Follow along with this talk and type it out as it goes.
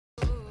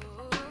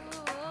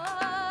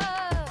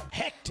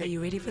Are you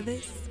ready for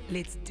this?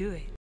 Let's do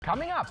it.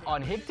 Coming up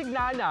on Hectic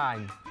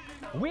 9-9,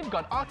 we've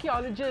got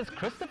archaeologist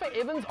Christopher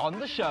Evans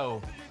on the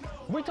show.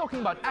 We're talking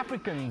about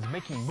Africans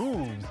making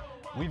moves.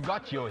 We've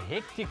got your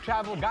hectic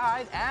travel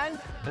guide and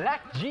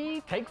Black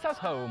G takes us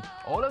home.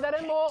 All of that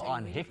and more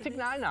on Hectic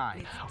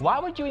 9-9. Why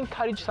would you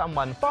encourage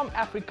someone from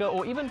Africa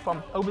or even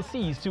from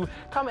overseas to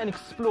come and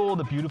explore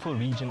the beautiful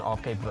region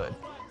of Cape Verde?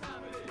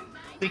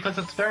 Because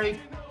it's varied.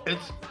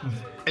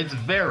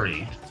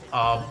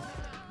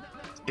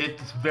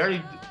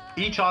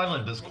 Each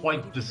island is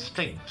quite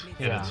distinct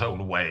in its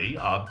own way.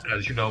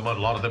 As you know, a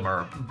lot of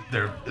them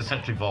they're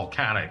essentially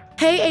volcanic.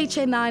 Hey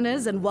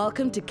HA9ers, and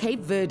welcome to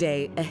Cape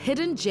Verde, a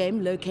hidden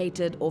gem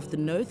located off the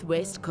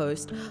northwest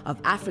coast of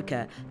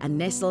Africa and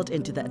nestled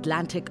into the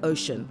Atlantic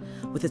Ocean.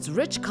 With its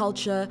rich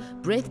culture,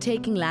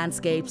 breathtaking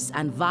landscapes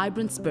and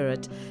vibrant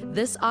spirit,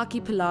 this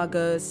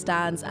archipelago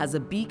stands as a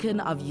beacon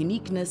of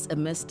uniqueness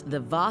amidst the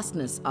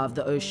vastness of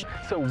the ocean.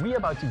 So we're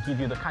about to give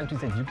you the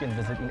countries that you can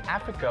visit in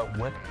Africa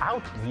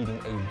without needing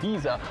a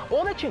visa.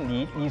 All that you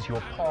need is your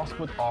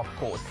passport, of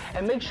course,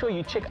 and make sure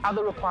you check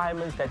other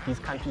requirements that these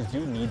countries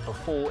do need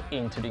before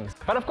entering.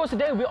 But of course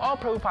today we are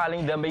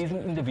profiling the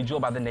amazing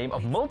individual by the name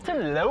of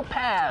Milton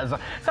Lopez.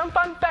 Some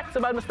fun facts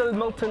about Mr.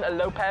 Milton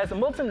Lopez.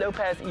 Milton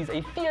Lopez is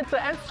a theatre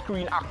and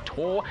screen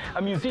actor,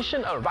 a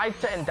musician, a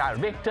writer and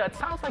director. It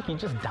sounds like he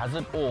just does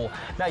it all.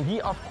 Now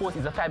he of course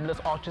is a fabulous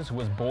artist who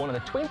was born on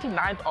the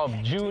 29th of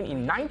June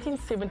in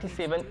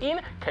 1977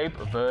 in Cape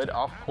Verde,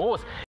 of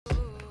course.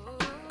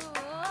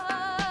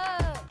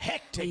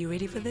 Are you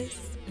ready for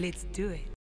this? Let's do it.